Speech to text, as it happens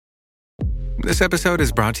This episode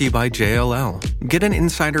is brought to you by JLL. Get an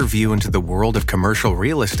insider view into the world of commercial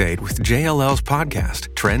real estate with JLL's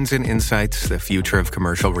podcast, Trends and Insights, the Future of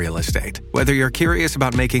Commercial Real Estate. Whether you're curious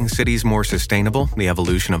about making cities more sustainable, the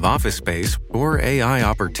evolution of office space, or AI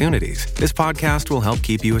opportunities, this podcast will help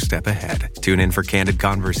keep you a step ahead. Tune in for candid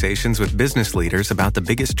conversations with business leaders about the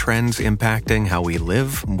biggest trends impacting how we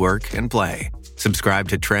live, work, and play. Subscribe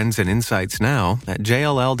to Trends and Insights now at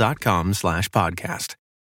jll.com/podcast.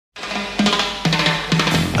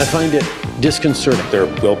 I find it disconcerting. There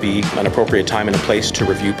will be an appropriate time and a place to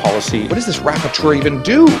review policy. What does this rapporteur even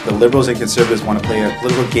do? The Liberals and Conservatives want to play a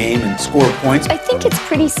political game and score points. I think it's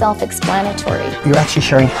pretty self-explanatory. You're actually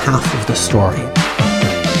sharing half of the story. Lies,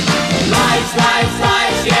 lies,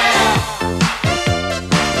 lies, yeah.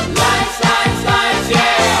 Lies, lies, lies,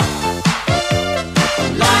 yeah.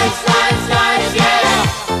 Lies, lies, lies, yeah.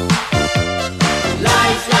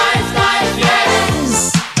 Lies, lies, lies,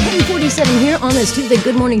 yeah. It is 10:47 here on this Tuesday.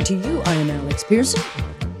 Good morning to you. I am Alex Pearson.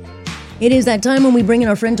 It is that time when we bring in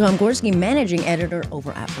our friend Tom Gorski, managing editor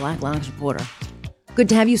over at Blacklocks Reporter. Good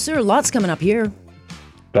to have you, sir. Lots coming up here.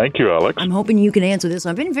 Thank you, Alex. I'm hoping you can answer this.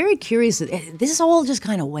 I've been very curious. This all just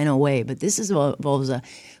kind of went away, but this involves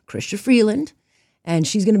Chrystia Freeland, and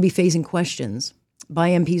she's going to be facing questions by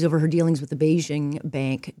MPs over her dealings with the Beijing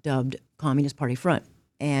bank dubbed Communist Party Front.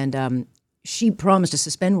 And she promised to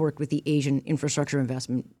suspend work with the Asian Infrastructure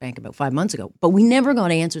Investment Bank about 5 months ago, but we never got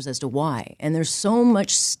answers as to why. And there's so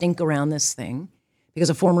much stink around this thing because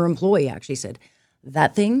a former employee actually said,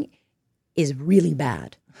 that thing is really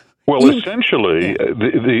bad. Well, essentially,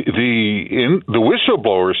 the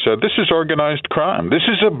whistleblower said this is organized crime. This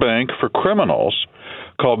is a bank for criminals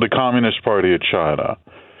called the Communist Party of China,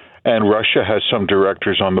 and Russia has some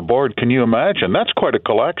directors on the board. Can you imagine? That's quite a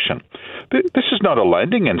collection. This is not a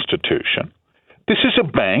lending institution. This is a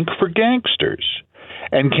bank for gangsters.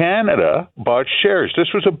 And Canada bought shares.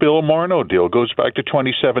 This was a Bill Morneau deal. Goes back to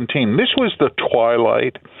 2017. This was the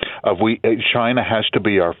twilight of China has to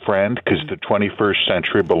be our friend because the 21st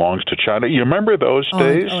century belongs to China. You remember those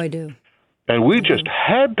days? Oh, I do. And we just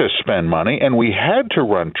had to spend money, and we had to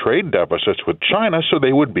run trade deficits with China so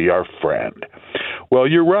they would be our friend. Well,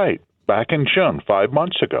 you're right. Back in June, 5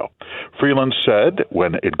 months ago, Freeland said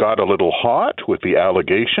when it got a little hot with the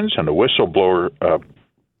allegations and the whistleblower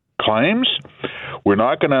claims, we're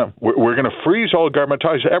going to freeze all government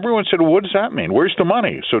ties. Everyone said, well, what does that mean? Where's the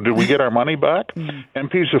money? So did we get our money back?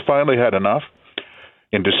 MPs have finally had enough.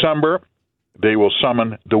 In December, they will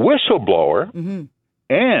summon the whistleblower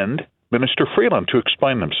and Minister Freeland to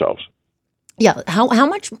explain themselves. Yeah, how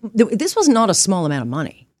much? This was not a small amount of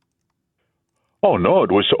money. Oh, no,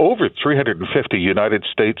 it was over 350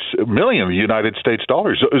 million United States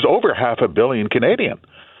dollars. It was over $500 million Canadian.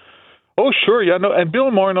 Oh, sure, yeah, no. And Bill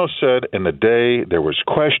Morneau said in the day there was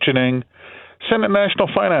questioning, Senate National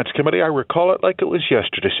Finance Committee, I recall it like it was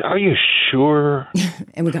yesterday. Are you sure?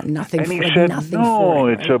 And we got nothing and for it. And he said, nothing no, for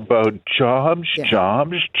it, it's about jobs,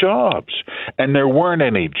 jobs. And there weren't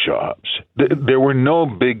any jobs. There were no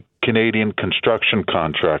big Canadian construction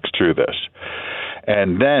contracts through this.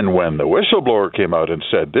 And then when the whistleblower came out and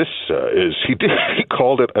said he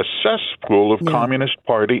called it a cesspool of Communist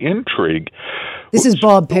Party intrigue. This is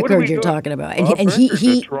Bob Pickard you're talking about. And he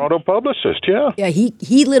the Toronto publicist, yeah. Yeah,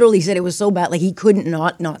 he literally said it was so bad, like he couldn't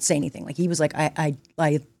not say anything. Like he was like,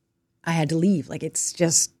 I had to leave. Like it's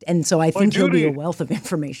just, and so I think he'll be a wealth of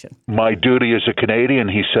information. My duty as a Canadian,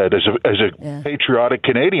 he said, as a patriotic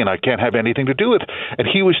Canadian, I can't have anything to do with. And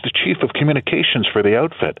he was the chief of communications for the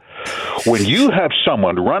outfit. When you have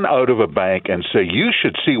someone run out of a bank and say, you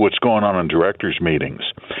should see what's going on in directors' meetings,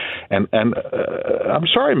 and I'm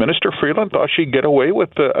sorry, Minister Freeland thought she'd get away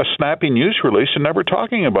with a snappy news release and never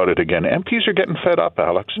talking about it again. MPs are getting fed up,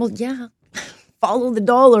 Alex. Well, yeah. Follow the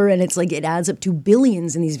dollar, and it's like it adds up to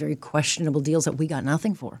billions in these very questionable deals that we got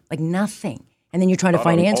nothing for, like nothing. And then you're trying to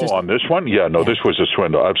find answers. On this one? Yeah, no, this was a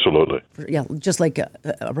swindle, absolutely. Yeah, just like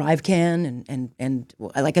ArriveCan and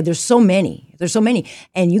like there's so many.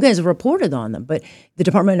 And you guys have reported on them, but the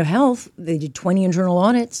Department of Health, they did 20 internal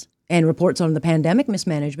audits and reports on the pandemic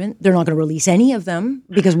mismanagement. They're not going to release any of them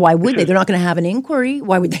because why would they? They're not going to have an inquiry.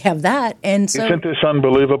 Why would they have that? And so, isn't this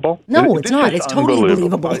unbelievable? No, it's not. It's totally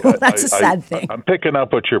believable. That's a sad thing. I'm picking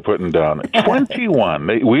up what you're putting down.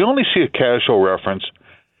 21. We only see a casual reference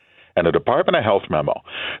and a Department of Health memo.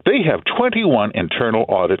 They have 21 internal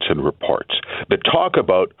audits and reports that talk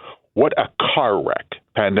about what a car wreck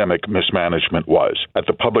pandemic mismanagement was at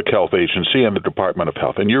the Public Health Agency and the Department of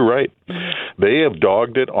Health. And you're right. They have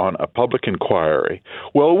dogged it on a public inquiry.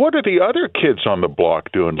 Well, what are the other kids on the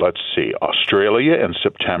block doing? Let's see. Australia in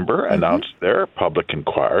September announced their public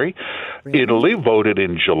inquiry. Italy voted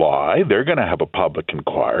in July. They're going to have a public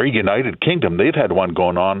inquiry. United Kingdom, they've had one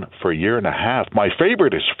going on for a year and a half. My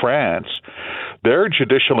favorite is France. Their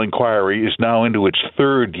judicial inquiry is now into its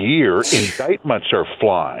third year. Indictments are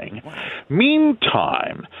flying.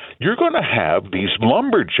 Meantime, you're going to have these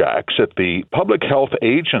lumberjacks at the Public Health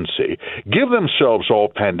Agency give themselves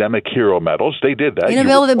all pandemic hero medals. They did that. In a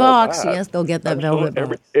velvet box. Yes, they'll get that velvet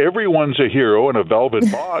box. Everyone's a hero in a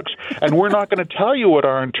velvet box. And we're not going to tell you what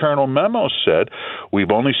our internal memo said. We've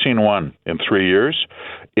only seen one in 3 years.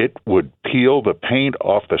 It would peel the paint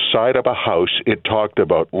off the side of a house. It talked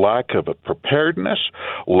about lack of preparedness,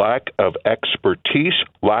 lack of expertise,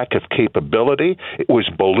 lack of capability. It was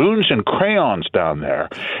balloons and crayons down there,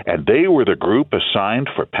 and they were the group assigned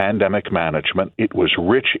for pandemic management. It was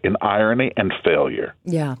rich in irony and failure.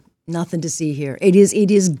 Yeah, nothing to see here. It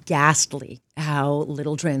is ghastly how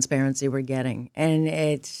little transparency we're getting, and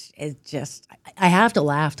it's just I have to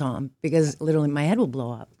laugh, Tom, because literally my head will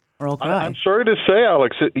blow up. Or I'll cry. I'm sorry to say,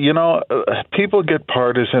 Alex, people get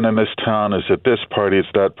partisan in this town. Is it this party? It's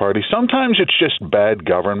that party. Sometimes it's just bad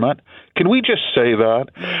government. Can we just say that?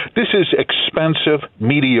 This is expensive,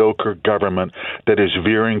 mediocre government that is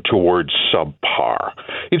veering towards subpar.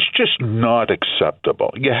 It's just not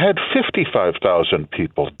acceptable. You had 55,000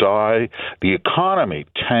 people die. The economy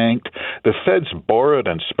tanked. The feds borrowed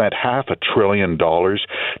and spent $500 billion.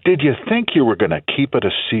 Did you think you were going to keep it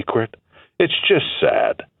a secret? It's just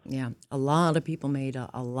sad. Yeah, a lot of people made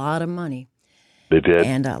a lot of money. They did.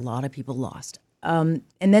 And a lot of people lost. And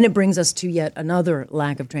then it brings us to yet another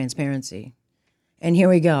lack of transparency. And here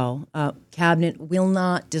we go. Cabinet will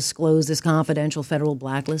not disclose this confidential federal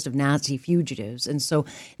blacklist of Nazi fugitives. And so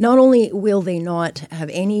not only will they not have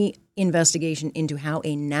any investigation into how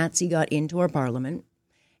a Nazi got into our parliament,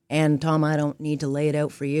 and Tom, I don't need to lay it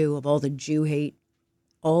out for you of all the Jew hate,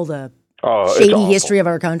 all the shady history of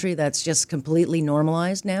our country that's just completely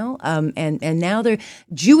normalized now. And now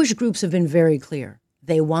Jewish groups have been very clear.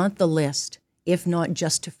 They want the list, if not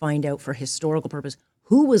just to find out for historical purpose,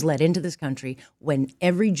 who was let into this country when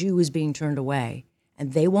every Jew is being turned away,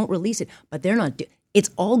 and they won't release it. But they're not.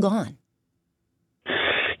 It's all gone.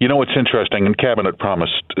 You know what's interesting? And Cabinet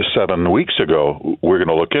promised 7 weeks ago, we're going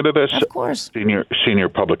to look into this. Of course. Senior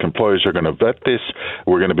public employees are going to vet this.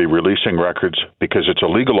 We're going to be releasing records because it's a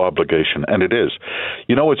legal obligation, and it is.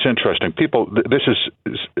 You know what's interesting? People, this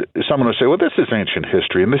is someone will say, well, this is ancient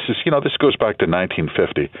history, and this goes back to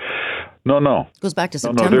 1950. No. It goes back to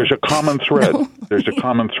September. No, there's a common thread. There's a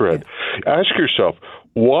common thread. Ask yourself,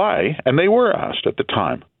 why, and they were asked at the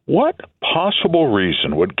time, what possible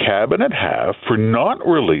reason would Cabinet have for not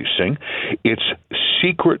releasing its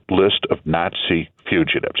secret list of Nazi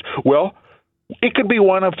fugitives? Well, it could be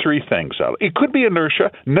one of three things. It could be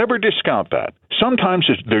inertia. Never discount that. Sometimes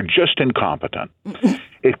they're just incompetent.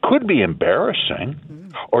 It could be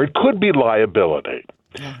embarrassing, or it could be liability.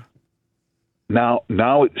 Now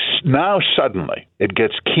suddenly it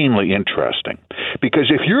gets keenly interesting, because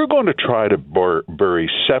if you're going to try to bury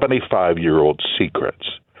 75-year-old secrets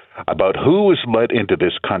about who was let into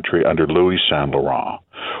this country under Louis Saint Laurent,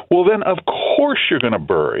 well, then of course you're going to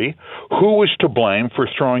bury who was to blame for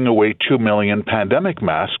throwing away 2 million pandemic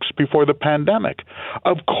masks before the pandemic.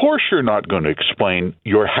 Of course you're not going to explain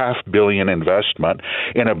your $500 million investment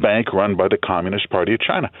in a bank run by the Communist Party of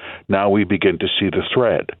China. Now we begin to see the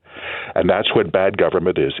thread. And that's what bad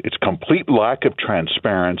government is. It's complete lack of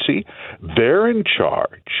transparency. They're in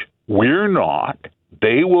charge. We're not.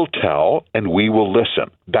 They will tell, and we will listen.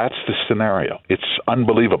 That's the scenario. It's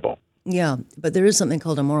unbelievable. Yeah, but there is something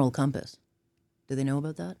called a moral compass. Do they know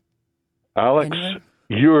about that? Alex,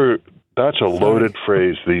 that's a loaded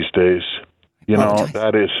phrase these days.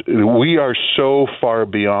 That is, we are so far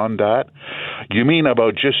beyond that. You mean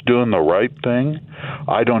about just doing the right thing?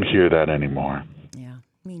 I don't hear that anymore. Yeah,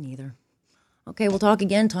 me neither. Okay, we'll talk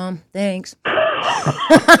again, Tom. Thanks.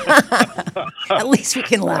 At least we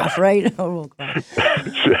can laugh, right? Or we'll cry.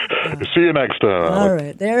 See you next time. All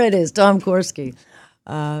right, there it is. Tom Korski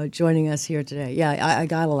joining us here today. Yeah, I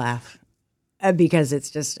got to laugh because it's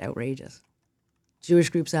just outrageous. Jewish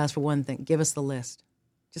groups ask for one thing. Give us the list.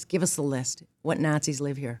 Just give us the list. What Nazis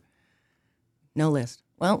live here? No list.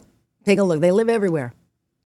 Well, take a look. They live everywhere.